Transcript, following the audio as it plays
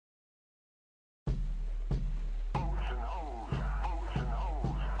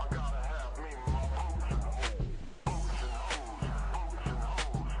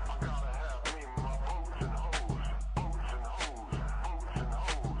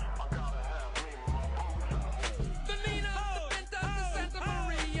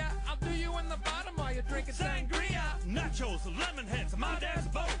nachos, lemon heads, my dad's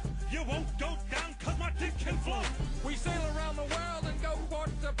boat. You won't go down cause my dick can float. We sail around the world and go port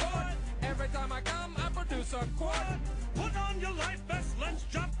to port. Every time I come, I produce a quart. Put on your life vest, let's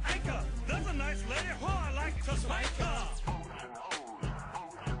jump anchor. There's a nice lady who I like to spank her.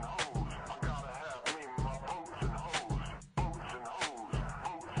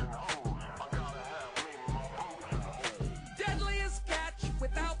 Deadliest catch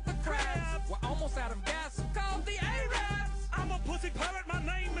without the crabs. We're almost out of gas, called the Arabs. I'm a pussy pirate, my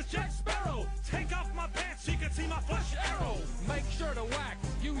name is Jack Sparrow. Take off my pants, you can see my flesh arrow. Make sure to wax,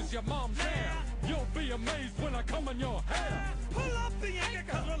 use your mom's hair. You'll be amazed when I come in your hair. Pull up the anchor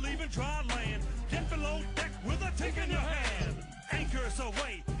cause we're leaving dry land. Get below deck with a tick in your hand. Anchors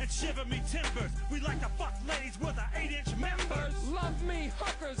away and shiver me timbers. We like to fuck ladies with our 8-inch members. Love me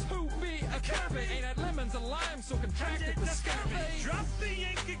hookers who be a curvy. Ain't had lemons and limes so contracted the scurvy. Drop the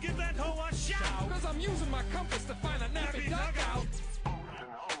anchor, give that hoe a shout. Cause I'm using my compass to find a nappy dugout.